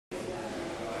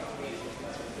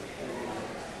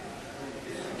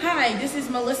Hi, this is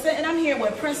Melissa, and I'm here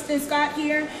with Preston Scott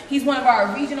here. He's one of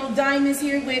our regional diamonds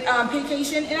here with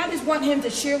Vacation, and I just want him to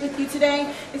share with you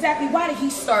today exactly why did he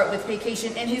start with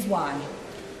Vacation and his why.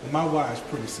 My why is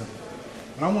pretty simple.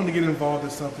 When I want to get involved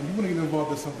in something, you want to get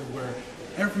involved in something where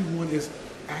everyone is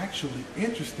actually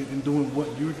interested in doing what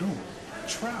you're doing.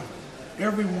 Travel.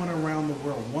 Everyone around the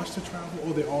world wants to travel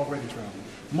or they're already traveling.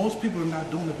 Most people are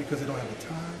not doing it because they don't have the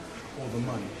time or the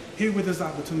money. Here with this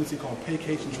opportunity called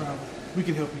Vacation Travel, we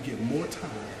can help you get more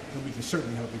time and we can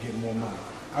certainly help you get more money.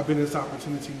 I've been in this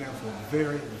opportunity now for a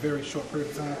very, very short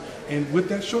period of time, and with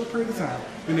that short period of time,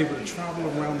 been able to travel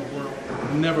around the world,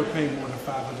 never paying more than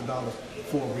 $500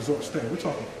 for a resort stay. We're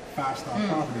talking 5-star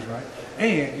properties, right?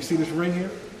 And you see this ring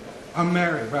here? I'm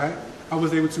married, right? I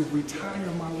was able to retire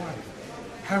my wife,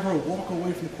 have her walk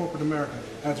away from corporate America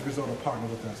as a result of partnering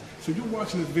with us. So you're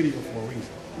watching this video for a reason,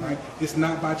 right? It's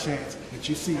not by chance that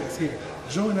you see us here.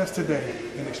 Join us today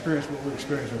and experience what we're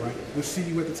experiencing, right? We'll see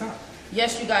you at the top.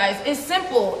 Yes, you guys, it's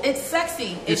simple, it's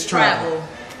sexy, it's travel.